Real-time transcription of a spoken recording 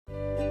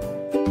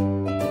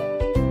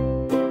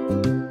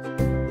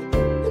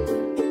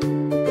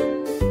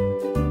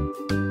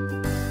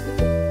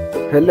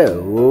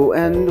Hello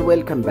and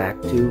welcome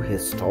back to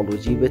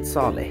Histology with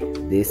Saleh.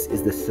 This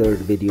is the third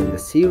video in the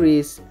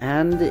series,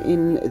 and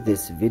in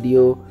this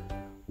video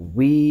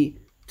we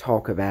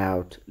talk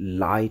about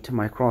light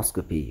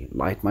microscopy.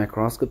 Light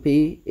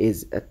microscopy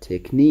is a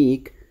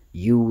technique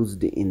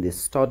used in the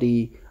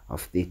study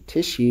of the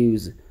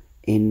tissues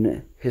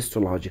in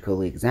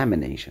histological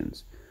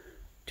examinations.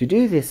 To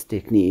do this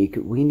technique,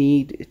 we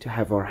need to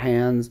have our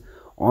hands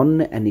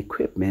on an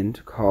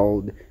equipment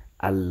called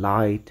a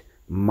light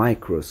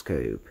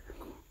microscope.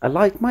 A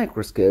light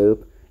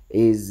microscope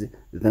is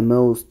the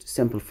most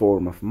simple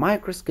form of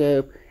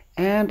microscope,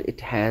 and it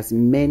has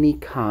many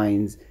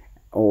kinds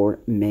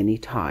or many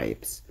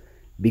types.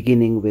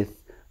 Beginning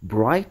with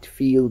bright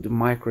field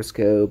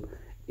microscope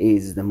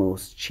is the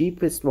most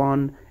cheapest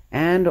one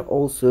and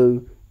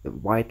also the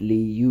widely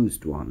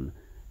used one.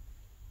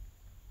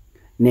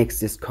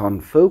 Next is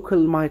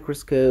confocal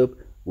microscope,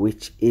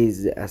 which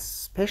is a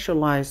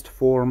specialized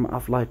form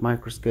of light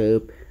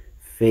microscope.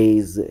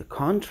 Phase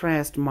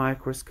contrast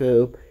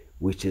microscope,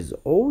 which is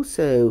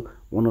also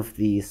one of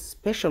the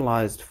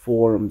specialized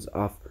forms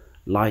of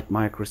light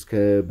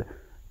microscope.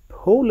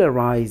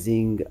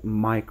 Polarizing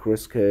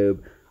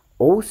microscope,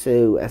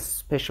 also a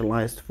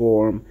specialized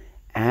form,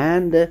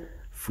 and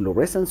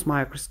fluorescence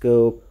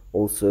microscope,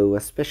 also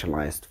a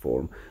specialized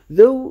form.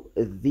 Though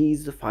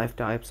these 5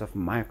 types of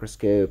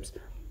microscopes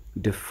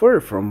differ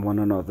from one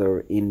another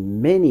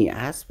in many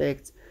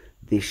aspects,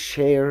 they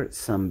share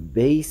some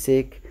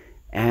basic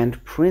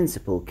and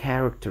principal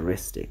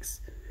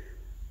characteristics.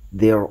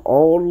 They are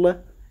all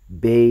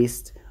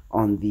based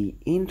on the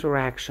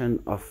interaction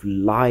of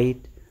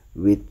light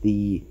with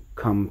the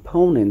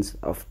components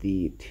of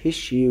the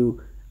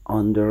tissue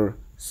under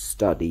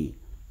study.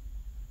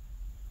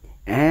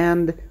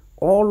 And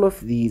all of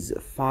these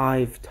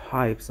 5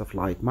 types of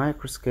light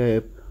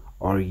microscope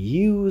are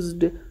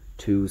used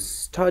to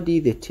study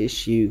the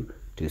tissue,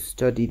 to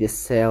study the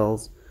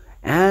cells,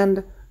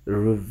 and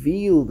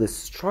reveal the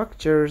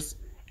structures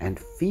and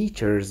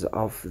features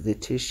of the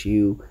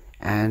tissue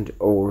and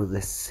or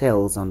the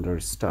cells under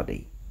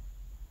study.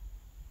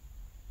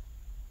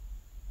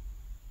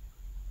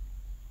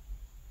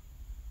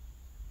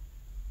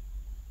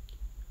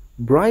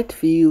 Bright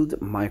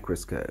field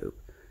microscope.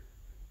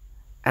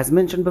 As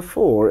mentioned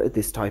before,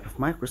 this type of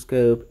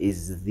microscope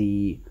is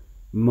the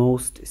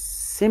most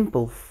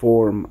simple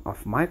form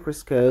of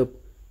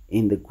microscope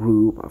in the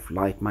group of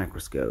light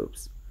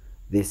microscopes.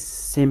 This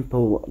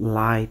simple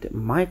light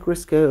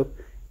microscope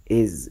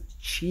is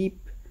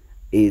cheap,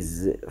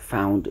 is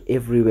found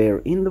everywhere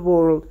in the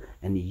world,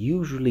 and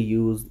usually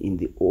used in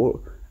the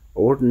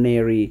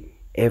ordinary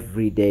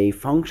everyday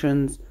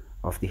functions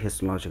of the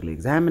histological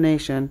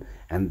examination,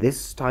 and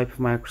this type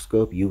of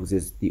microscope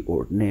uses the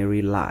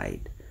ordinary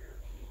light.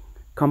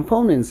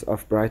 Components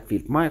of bright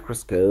field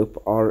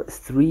microscope are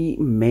 3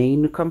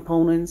 main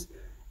components,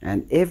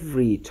 and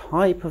every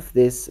type of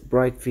this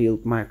bright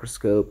field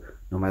microscope,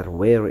 no matter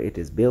where it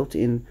is built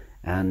in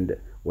and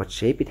what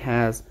shape it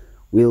has,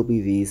 will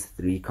be these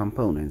 3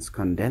 components: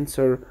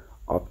 condenser,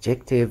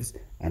 objectives,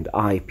 and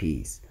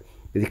eyepiece.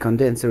 The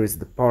condenser is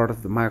the part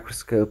of the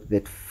microscope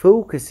that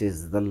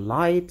focuses the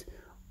light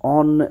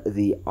on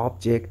the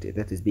object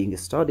that is being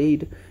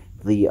studied.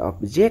 The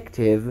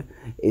objective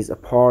is a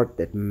part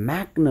that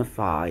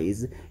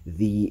magnifies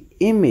the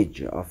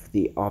image of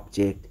the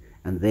object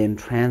and then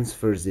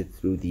transfers it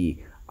through the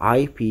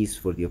eyepiece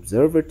for the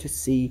observer to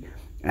see.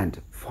 And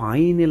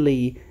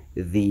finally,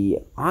 the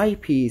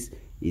eyepiece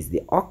is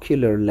the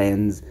ocular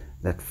lens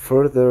that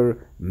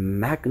further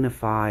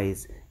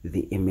magnifies the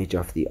image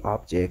of the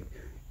object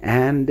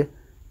and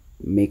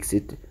makes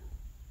it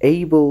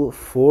able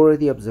for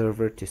the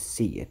observer to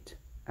see it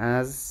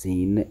as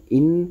seen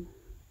in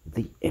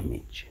the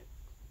image.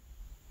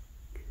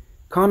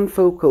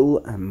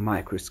 Confocal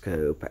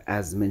microscope.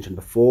 As mentioned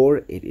before,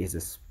 it is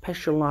a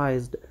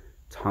specialized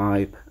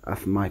type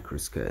of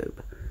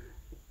microscope.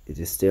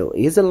 It still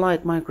is a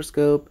light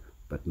microscope,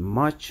 but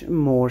much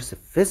more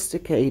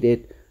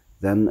sophisticated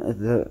than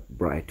the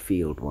bright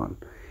field one.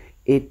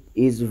 It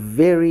is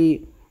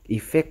very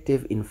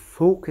effective in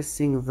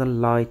focusing the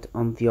light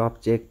on the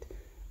object,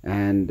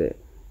 and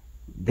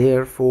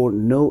therefore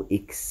no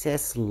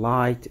excess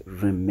light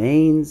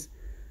remains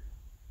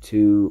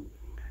to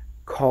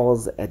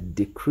cause a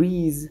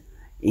decrease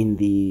in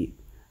the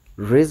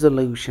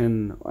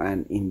resolution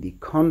and in the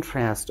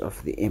contrast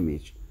of the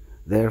image.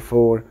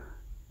 Therefore,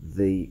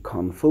 the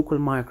confocal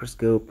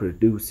microscope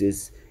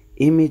produces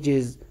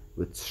images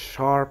with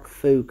sharp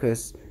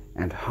focus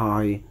and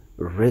high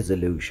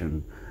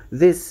resolution.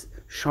 This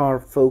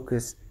sharp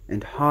focus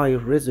and high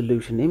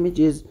resolution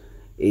images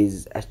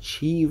is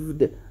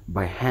achieved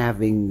by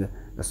having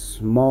a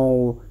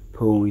small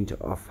point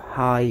of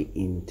high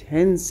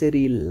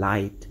intensity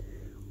light.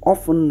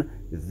 Often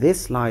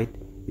this light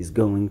is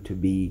going to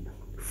be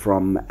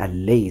from a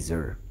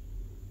laser.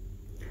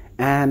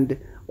 And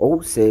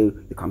also,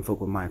 the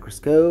confocal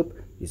microscope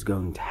is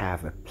going to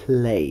have a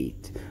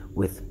plate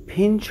with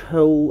pinch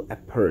hole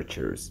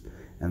apertures,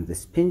 and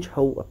this pinch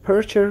hole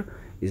aperture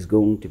is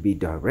going to be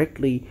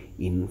directly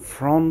in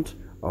front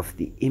of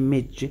the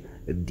image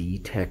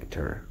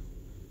detector.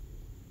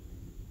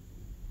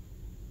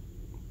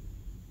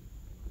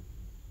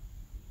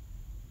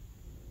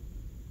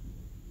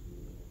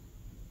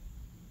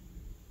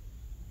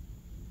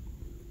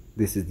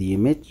 This is the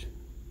image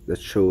that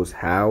shows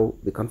how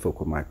the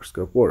confocal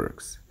microscope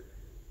works.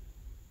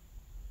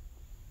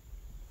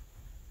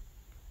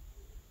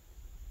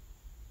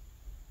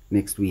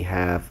 Next we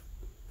have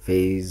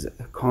phase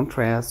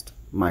contrast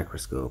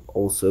microscope,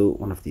 also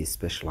one of these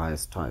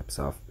specialized types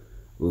of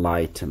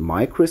light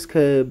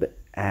microscope.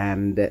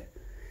 And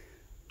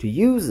to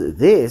use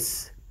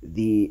this,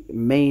 the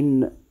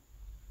main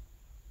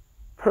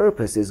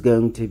purpose is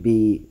going to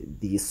be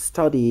the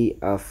study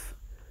of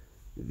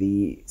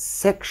the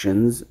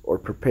sections or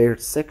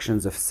prepared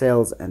sections of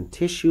cells and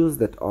tissues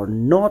that are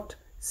not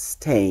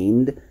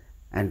stained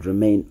and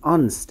remain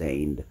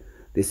unstained.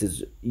 This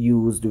is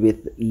used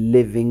with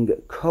living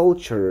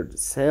cultured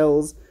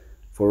cells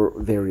for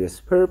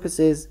various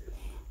purposes,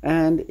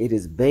 and it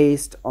is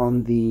based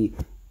on the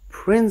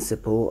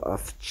principle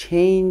of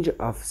change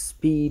of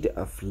speed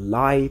of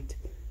light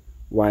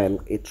while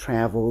it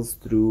travels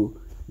through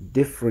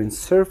different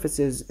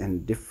surfaces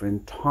and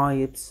different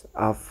types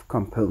of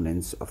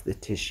components of the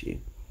tissue.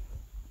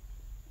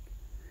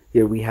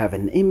 Here we have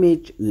an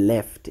image.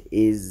 Left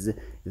is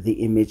the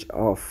image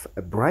of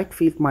a bright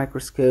field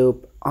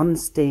microscope,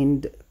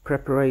 unstained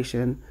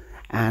preparation,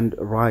 and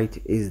right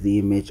is the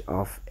image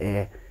of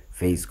a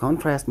phase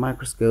contrast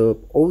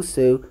microscope,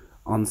 also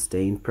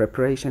unstained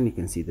preparation. You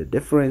can see the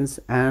difference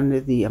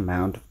and the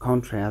amount of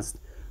contrast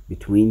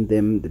between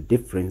them, the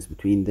difference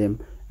between them,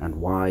 and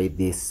why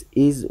this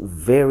is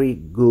very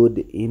good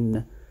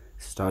in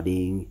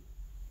studying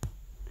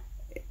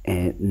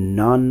a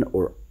non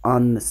or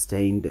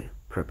unstained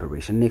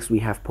preparation. Next we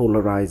have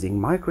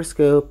polarizing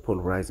microscope.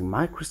 Polarizing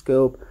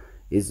microscope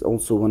is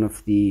also one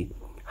of the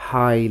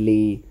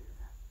highly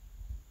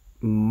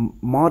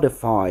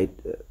modified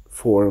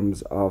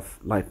forms of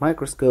light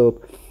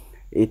microscope.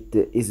 It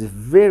is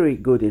very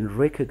good in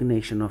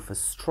recognition of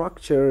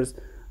structures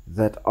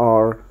that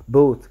are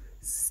both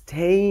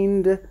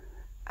stained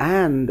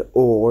and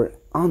or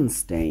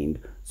unstained.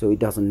 So it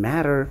doesn't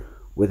matter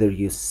whether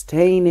you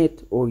stain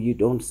it or you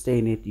don't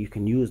stain it, you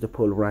can use the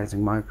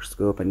polarizing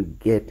microscope and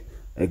get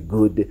a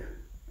good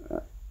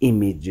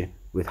image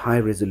with high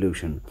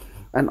resolution.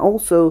 And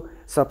also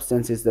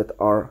substances that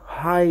are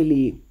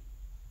highly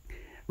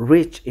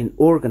rich in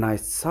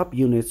organized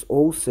subunits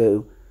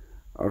also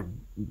are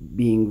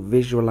being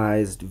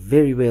visualized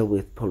very well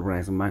with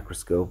polarizing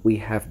microscope. We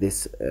have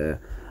this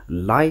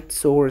light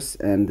source,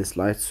 and this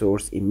light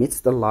source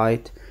emits the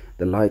light.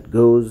 The light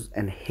goes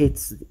and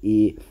hits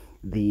the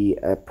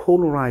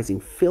polarizing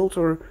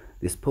filter.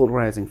 This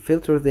polarizing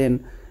filter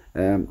then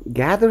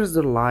gathers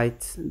the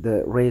light,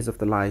 the rays of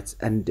the lights,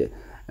 and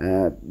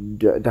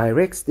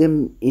directs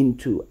them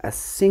into a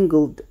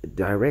single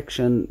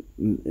direction,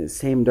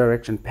 same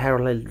direction,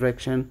 parallel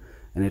direction,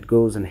 and it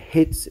goes and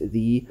hits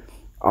the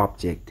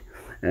object.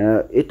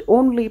 It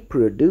only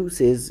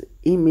produces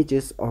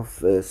images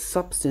of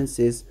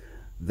substances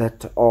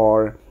that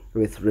are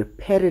with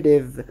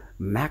repetitive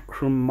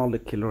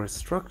macromolecular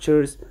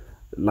structures,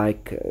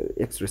 like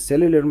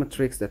extracellular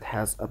matrix that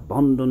has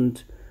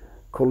abundant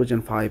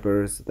collagen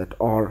fibers that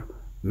are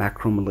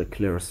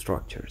macromolecular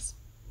structures.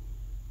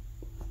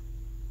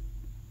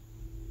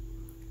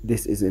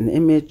 This is an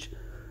image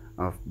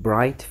of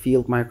bright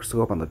field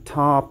microscope on the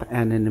top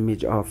and an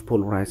image of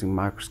polarizing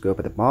microscope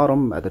at the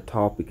bottom. At the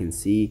top we can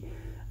see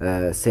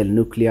cell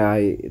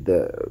nuclei,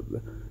 the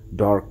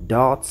dark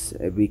dots,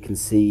 we can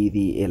see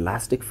the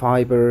elastic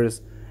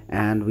fibers,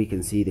 and we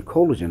can see the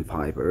collagen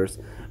fibers.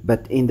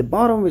 But in the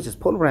bottom, which is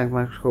polarizing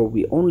microscope,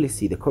 we only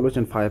see the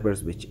collagen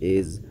fibers, which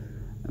is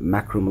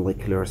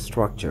macromolecular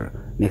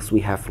structure. Next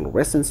we have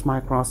fluorescence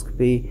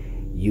microscopy.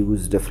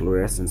 Use the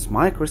fluorescence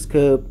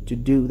microscope to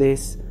do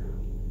this,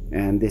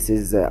 and this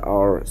is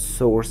our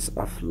source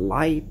of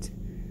light.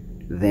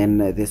 Then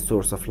this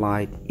source of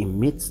light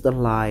emits the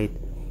light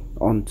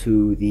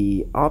onto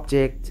the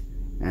object,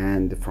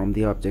 and from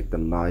the object the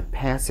light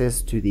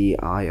passes to the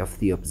eye of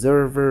the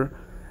observer.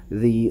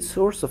 The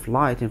source of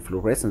light in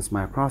fluorescence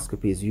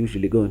microscopy is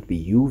usually going to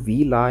be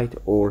UV light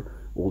or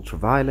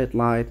ultraviolet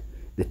light.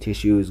 The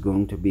tissue is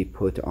going to be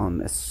put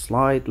on a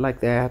slide like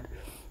that,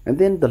 and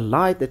then the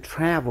light that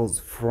travels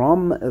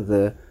from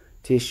the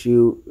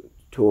tissue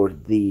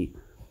toward the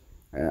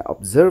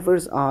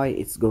observer's eye,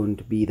 it's going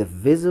to be the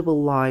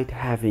visible light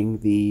having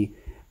the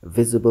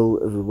visible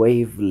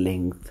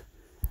wavelength.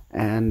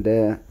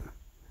 And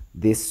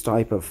this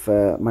type of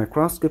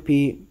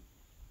microscopy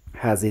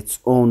has its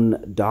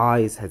own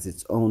dyes, has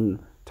its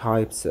own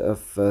types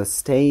of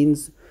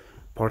stains,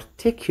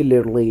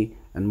 particularly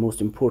and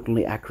most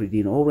importantly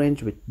acridine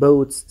orange, which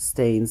both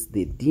stains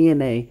the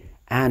DNA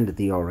and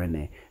the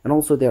RNA. And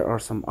also there are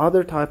some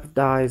other type of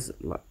dyes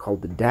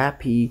called the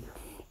DAPI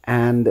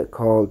and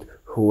called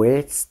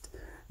Huest.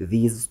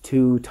 These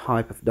two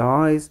type of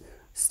dyes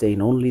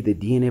stain only the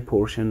DNA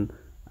portion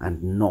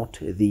and not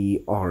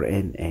the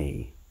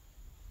RNA.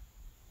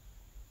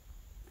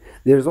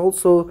 There's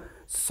also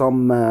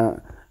some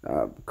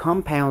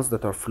compounds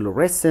that are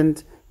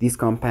fluorescent. These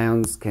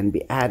compounds can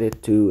be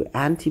added to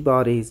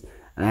antibodies,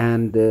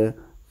 and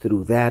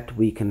through that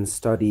we can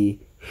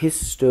study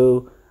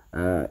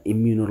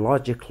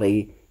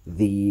immunologically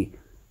the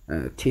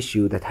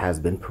tissue that has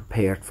been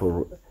prepared.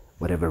 For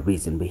whatever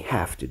reason, we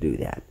have to do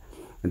that.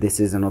 And this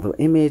is another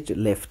image.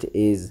 Left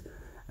is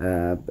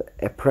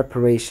a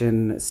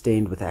preparation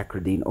stained with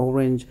acridine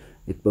orange.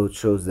 It both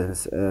shows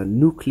the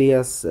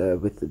nucleus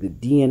with the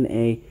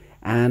DNA,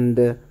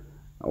 and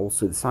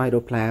also the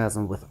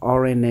cytoplasm with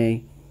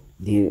RNA.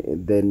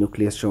 The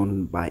nucleus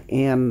shown by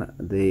N,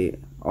 the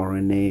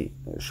RNA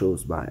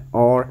shows by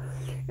R,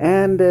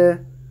 and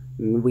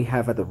we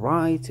have at the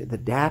right the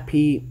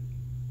DAPI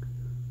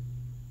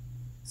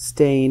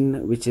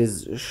stain, which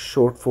is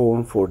short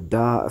form for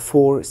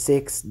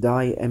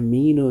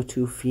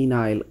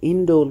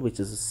 4,6-diamino-2-phenyl-indole, which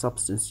is a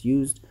substance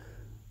used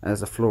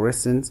as a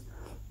fluorescent.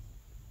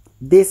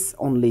 This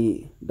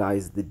only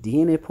dyes the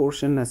DNA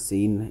portion, as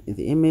seen in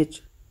the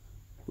image,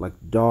 like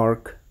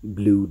dark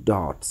blue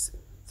dots.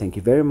 Thank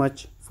you very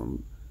much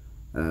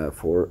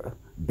for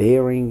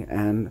bearing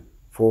and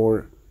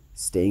for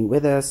staying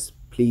with us.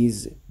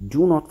 Please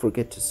do not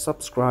forget to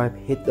subscribe.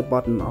 Hit the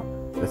button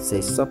that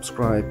says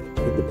subscribe,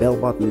 hit the bell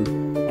button,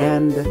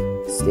 and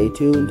stay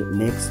tuned.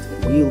 Next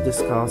we'll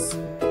discuss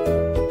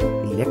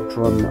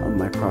electron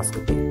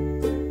microscopy.